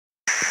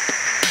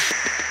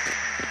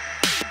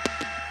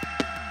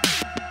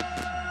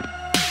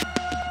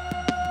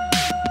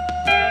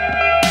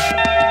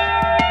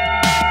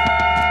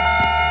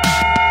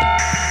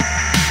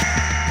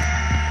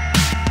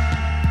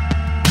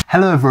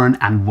Hello everyone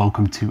and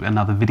welcome to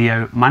another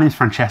video. My name is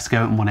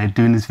Francesco and what I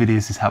do in these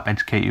videos is help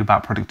educate you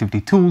about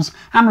productivity tools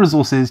and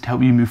resources to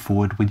help you move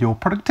forward with your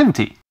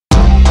productivity.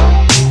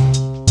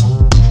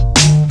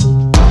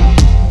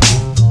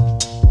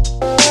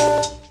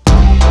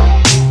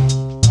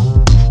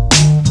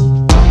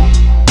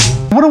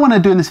 What I want to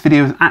do in this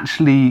video is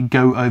actually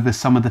go over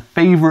some of the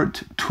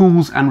favorite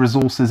tools and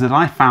resources that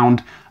I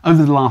found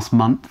over the last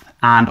month.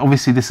 And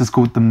obviously this is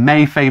called the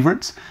May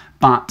favorites,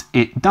 but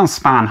it does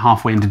span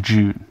halfway into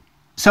June.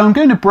 So I'm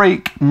going to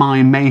break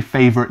my May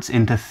favorites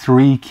into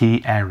three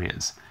key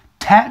areas: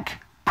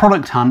 tech,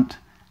 product hunt,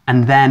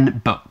 and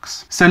then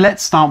books. So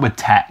let's start with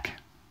tech.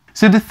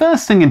 So the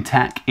first thing in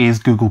tech is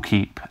Google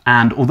Keep.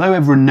 And although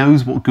everyone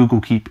knows what Google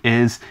Keep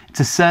is,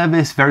 it's a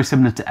service very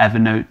similar to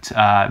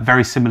Evernote,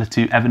 very similar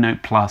to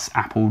Evernote plus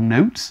Apple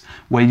Notes,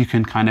 where you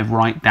can kind of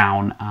write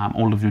down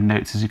all of your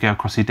notes as you go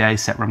across your day,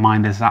 set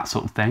reminders, that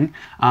sort of thing.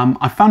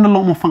 I found a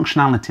lot more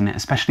functionality in it,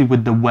 especially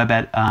with the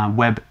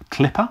web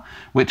clipper,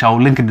 which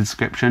I'll link in the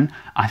description.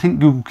 I think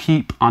Google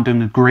Keep are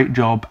doing a great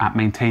job at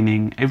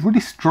maintaining a really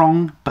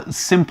strong but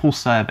simple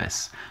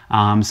service.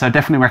 So I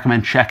definitely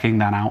recommend checking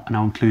that out, and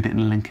I'll include it in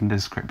the link in the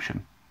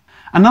description.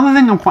 Another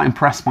thing I'm quite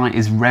impressed by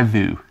is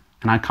Revue,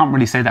 and I can't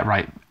really say that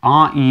right.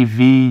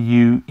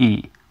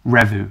 R-E-V-U-E,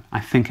 Revue, I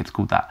think it's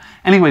called that.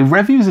 Anyway,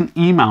 Revue is an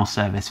email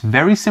service,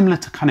 very similar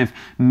to kind of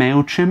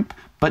MailChimp,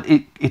 but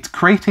it's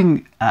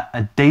creating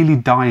a daily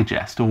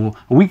digest or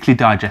a weekly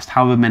digest,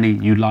 however many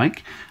you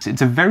like. So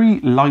it's a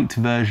very light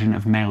version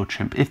of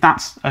MailChimp, if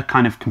that's a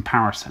kind of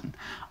comparison.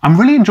 I'm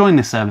really enjoying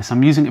this service.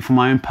 I'm using it for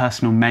my own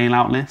personal mail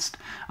out list.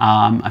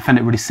 I find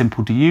it really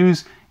simple to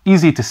use,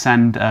 easy to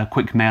send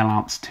quick mail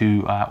outs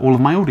to all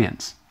of my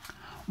audience.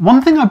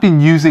 One thing I've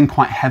been using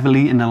quite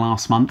heavily in the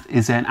last month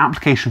is an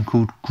application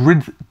called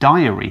Grid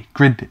Diary.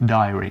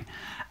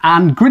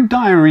 And Grid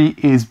Diary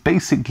is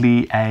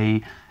basically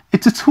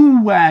it's a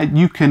tool where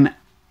you can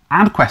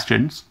add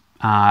questions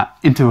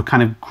into a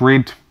kind of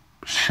grid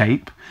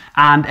shape,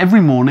 and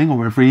every morning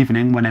or every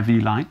evening, whenever you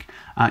like,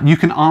 you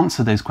can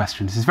answer those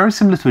questions. It's very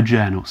similar to a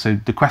journal. So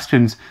the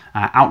questions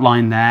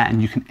outline there,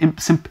 and you can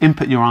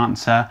input your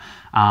answer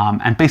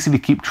and basically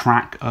keep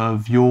track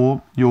of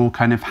your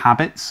kind of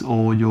habits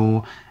or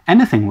your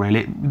anything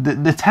really.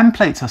 The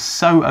templates are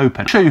so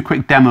open. I'll show you a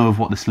quick demo of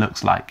what this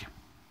looks like.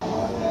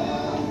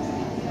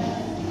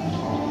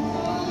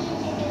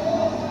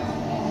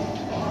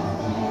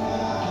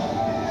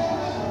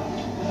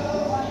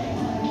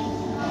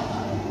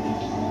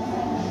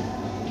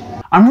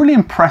 I'm really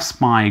impressed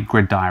by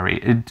Grid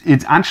Diary.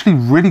 It's actually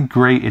really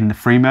great in the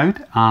free mode.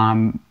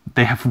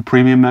 They have a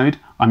premium mode.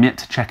 I'm yet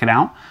to check it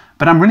out,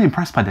 but I'm really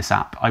impressed by this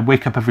app. I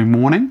wake up every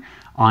morning.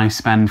 I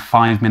spend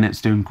 5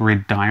 minutes doing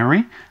Grid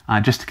Diary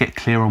just to get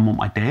clear on what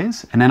my day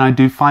is. And then I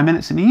do 5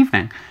 minutes in the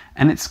evening.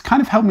 And it's kind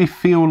of helped me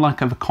feel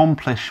like I've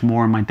accomplished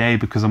more in my day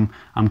because I'm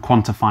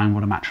quantifying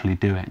what I'm actually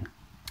doing.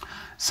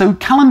 So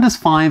Calendars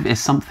 5 is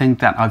something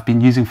that I've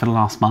been using for the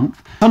last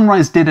month.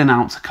 Sunrise did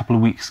announce a couple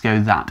of weeks ago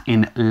that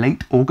in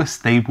late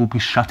August they will be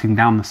shutting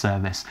down the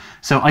service.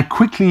 So I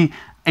quickly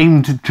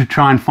aimed to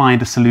try and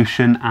find a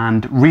solution,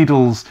 and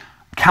Riedl's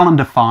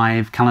Calendars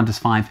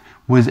 5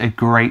 was a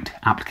great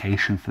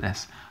application for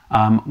this.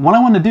 What I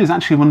want to do is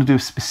actually want to do a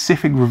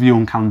specific review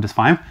on Calendars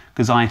 5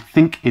 because I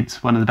think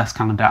it's one of the best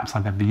calendar apps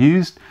I've ever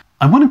used.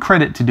 I want to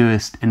credit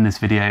Todoist in this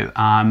video.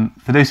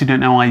 For those who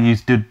don't know, I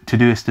use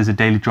Todoist as a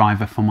daily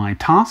driver for my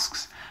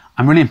tasks.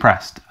 I'm really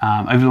impressed.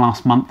 Over the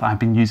last month, I've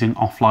been using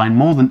offline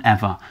more than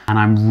ever, and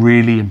I'm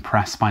really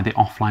impressed by the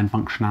offline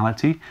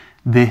functionality.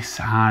 This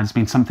has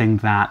been something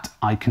that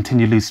I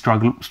continually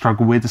struggle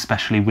with,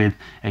 especially with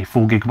a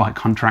 4 GB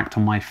contract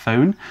on my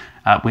phone,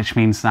 which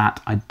means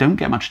that I don't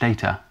get much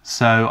data.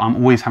 So I'm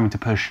always having to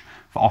push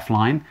for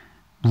offline.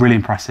 Really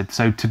impressive.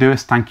 So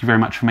Todoist, thank you very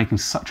much for making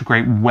such a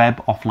great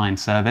web offline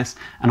service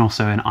and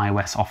also an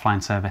iOS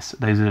offline service.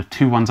 Those are the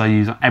two ones I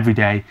use every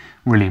day.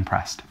 Really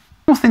impressed.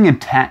 The thing in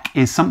tech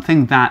is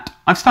something that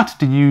I've started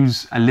to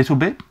use a little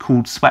bit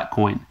called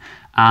Sweatcoin.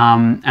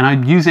 And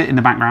I use it in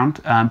the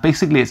background.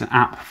 Basically, it's an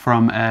app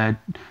from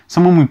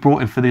someone we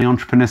brought in for the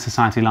Entrepreneur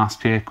Society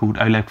last year called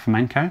Oleg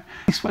Fomenko.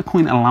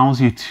 Sweatcoin allows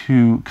you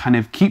to kind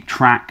of keep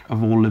track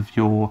of all of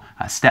your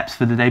steps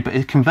for the day, but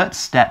it converts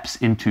steps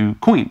into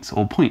coins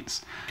or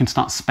points. You can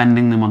start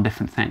spending them on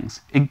different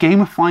things. It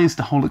gamifies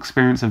the whole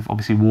experience of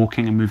obviously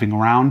walking and moving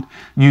around,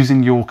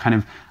 using your kind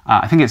of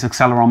I think it's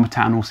accelerometer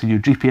and also your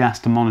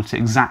GPS to monitor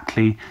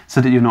exactly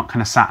so that you're not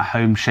kind of sat at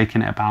home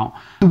shaking it about.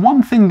 The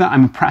one thing that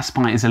I'm impressed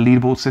by is a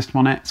leaderboard system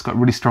on it. It's got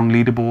really strong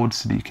leaderboards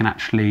so that you can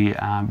actually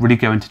really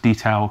go into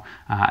detail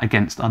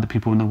against other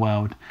people in the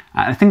world.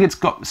 I think it's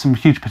got some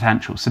huge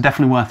potential, so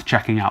definitely worth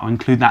checking out. I'll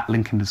include that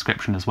link in the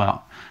description as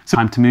well. So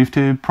time to move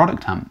to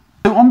Product Hunt.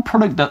 So on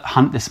Product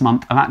Hunt this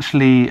month, I've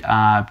actually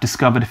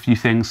discovered a few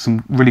things,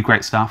 some really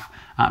great stuff.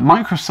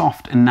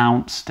 Microsoft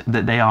announced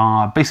that they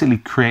are basically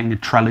creating a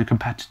Trello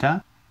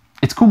competitor.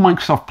 It's called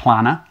Microsoft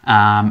Planner,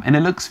 and it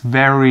looks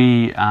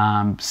very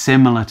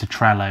similar to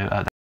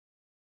Trello.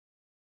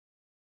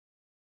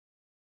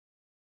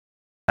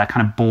 that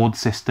kind of board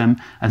system,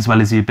 as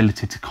well as the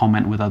ability to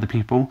comment with other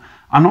people.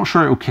 I'm not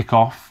sure it will kick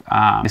off.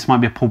 This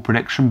might be a poor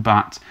prediction,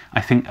 but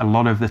I think a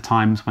lot of the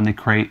times when they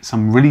create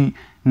some really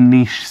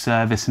niche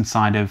service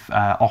inside of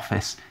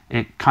Office,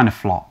 it kind of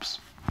flops.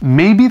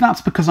 Maybe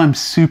that's because I'm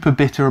super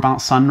bitter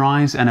about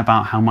Sunrise and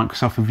about how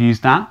Microsoft have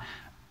used that,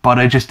 but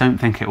I just don't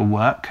think it will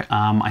work.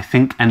 I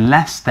think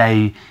unless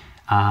they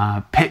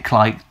pick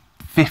like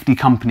 50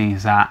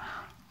 companies that,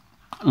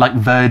 like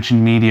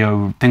Virgin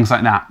Media, things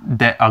like that,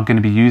 that are going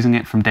to be using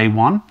it from day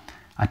one,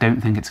 I don't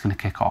think it's going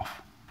to kick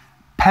off.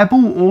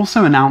 Pebble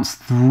also announced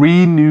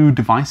 3 new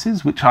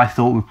devices, which I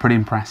thought were pretty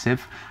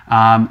impressive.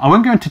 I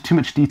won't go into too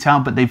much detail,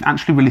 but they've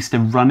actually released a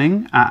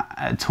running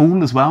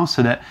tool as well,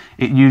 so that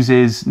it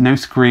uses no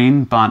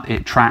screen, but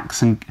it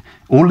tracks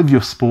all of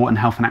your sport and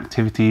health and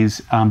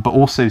activities, but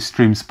also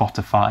streams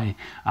Spotify,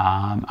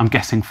 I'm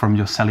guessing from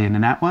your cellular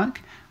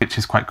network, which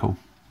is quite cool.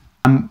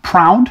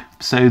 Proud,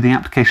 so the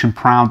application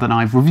Proud that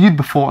I've reviewed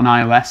before on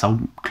iOS, I'll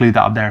include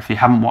that up there if you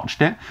haven't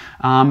watched it.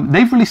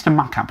 They've released a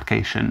Mac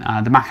application.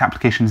 The Mac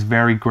application is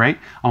very great.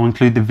 I'll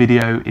include the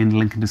video in the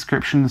link in the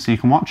description so you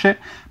can watch it.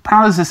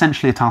 Proud is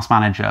essentially a task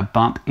manager,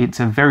 but it's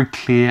a very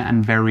clear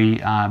and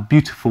very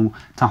beautiful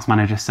task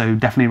manager, so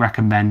definitely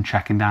recommend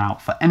checking that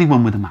out for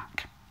anyone with a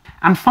Mac.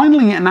 And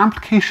finally, an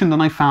application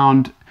that I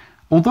found,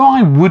 although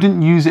I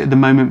wouldn't use it at the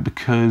moment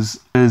because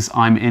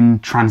I'm in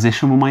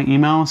transition with my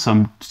email, so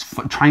I'm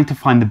trying to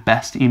find the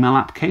best email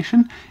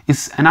application,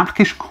 is an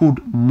application called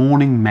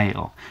Morning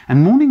Mail.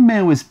 And Morning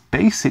Mail is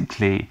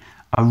basically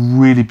a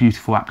really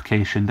beautiful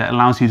application that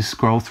allows you to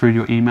scroll through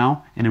your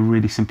email in a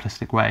really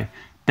simplistic way.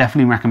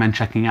 Definitely recommend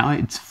checking it out.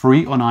 It's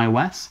free on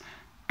iOS.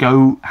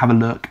 Go have a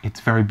look, it's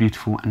very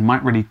beautiful and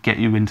might really get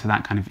you into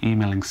that kind of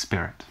emailing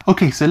spirit.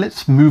 Okay, so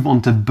let's move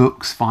on to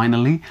books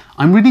finally.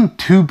 I'm reading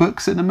 2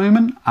 books at the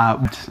moment,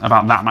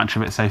 about that much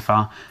of it so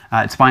far.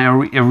 It's by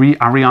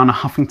Arianna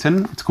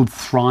Huffington, it's called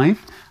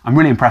Thrive. I'm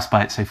really impressed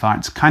by it so far.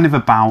 It's kind of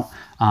about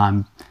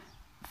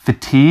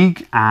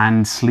fatigue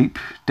and sleep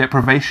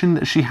deprivation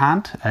that she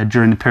had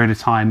during the period of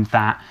time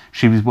that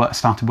she was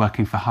started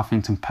working for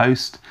Huffington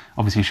Post.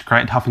 Obviously, she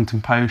created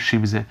Huffington Post. She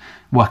was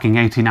working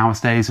 18-hour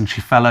days, and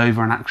she fell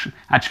over and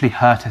actually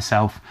hurt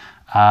herself,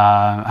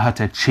 hurt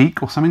her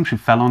cheek or something. She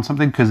fell on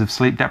something because of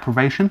sleep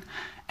deprivation.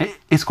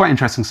 It's quite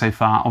interesting so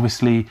far.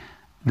 Obviously,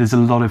 there's a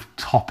lot of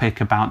topic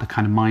about the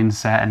kind of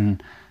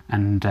mindset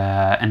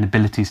and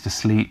abilities to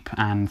sleep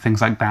and things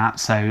like that.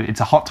 So it's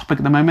a hot topic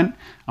at the moment.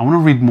 I want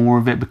to read more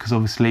of it because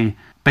obviously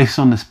based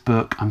on this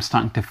book, I'm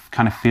starting to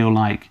kind of feel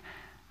like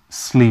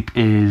sleep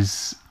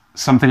is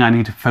something I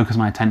need to focus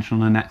my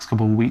attention on the next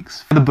couple of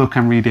weeks. The book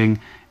I'm reading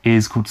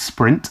is called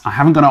Sprint. I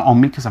haven't got it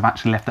on me because I've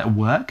actually left it at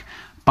work,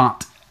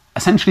 but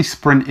essentially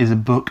Sprint is a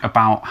book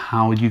about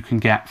how you can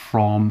get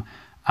from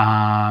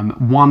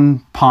one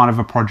part of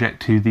a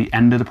project to the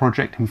end of the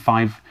project in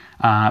 5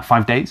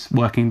 days,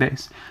 working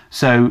days.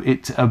 So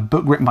it's a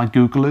book written by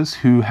Googlers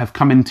who have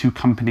come into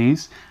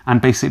companies and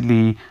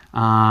basically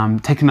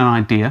taken an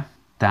idea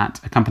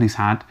that a company's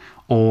had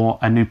or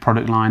a new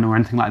product line or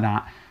anything like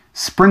that,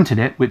 sprinted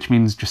it, which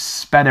means just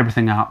sped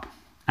everything up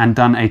and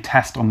done a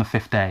test on the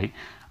 5th day.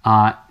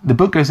 The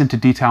book goes into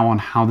detail on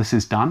how this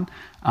is done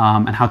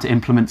and how to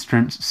implement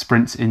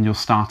sprints in your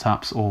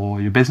startups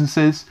or your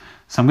businesses.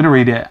 So I'm going to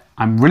read it.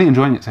 I'm really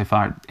enjoying it so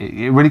far.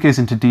 It really goes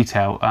into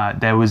detail.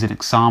 There was an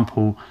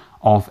example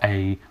of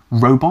a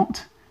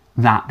robot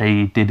that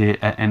they did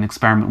an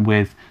experiment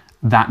with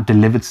that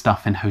delivered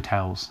stuff in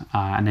hotels,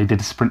 and they did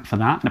a sprint for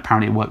that, and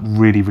apparently it worked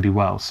really, really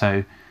well.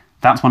 So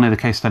that's one of the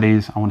case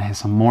studies. I want to hear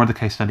some more of the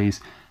case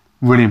studies.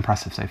 Really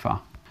impressive so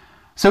far.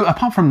 So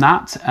apart from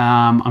that,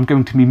 I'm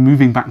going to be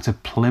moving back to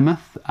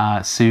Plymouth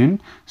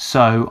soon,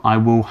 so I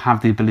will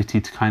have the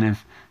ability to kind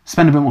of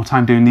spend a bit more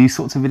time doing these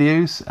sorts of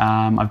videos.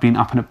 I've been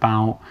up and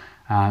about,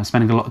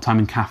 spending a lot of time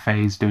in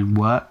cafes doing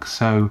work,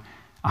 so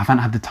I haven't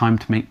had the time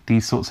to make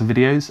these sorts of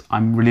videos.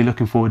 I'm really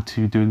looking forward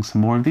to doing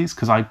some more of these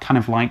because I kind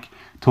of like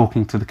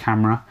talking to the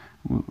camera,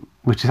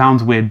 which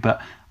sounds weird,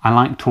 but I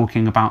like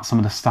talking about some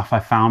of the stuff I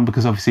found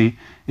because obviously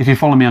if you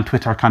follow me on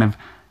Twitter, I kind of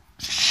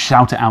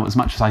shout it out as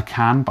much as I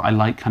can, but I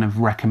like kind of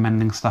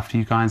recommending stuff to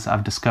you guys that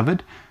I've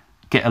discovered.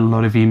 Get a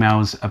lot of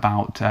emails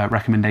about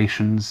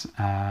recommendations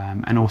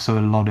and also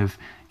a lot of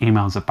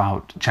emails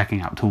about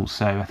checking out tools.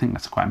 So I think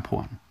that's quite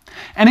important.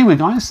 Anyway,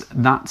 guys,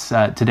 that's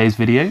today's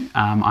video.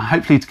 I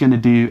hopefully it's going to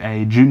do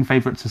a June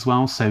favorites as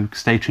well, so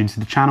stay tuned to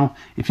the channel.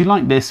 If you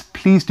like this,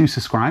 please do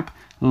subscribe,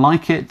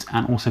 like it,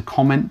 and also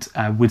comment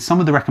with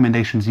some of the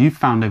recommendations you've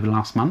found over the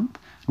last month.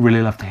 I'd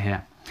really love to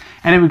hear.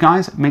 Anyway,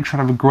 guys, make sure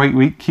to have a great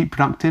week, keep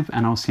productive,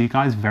 and I'll see you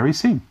guys very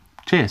soon.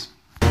 Cheers.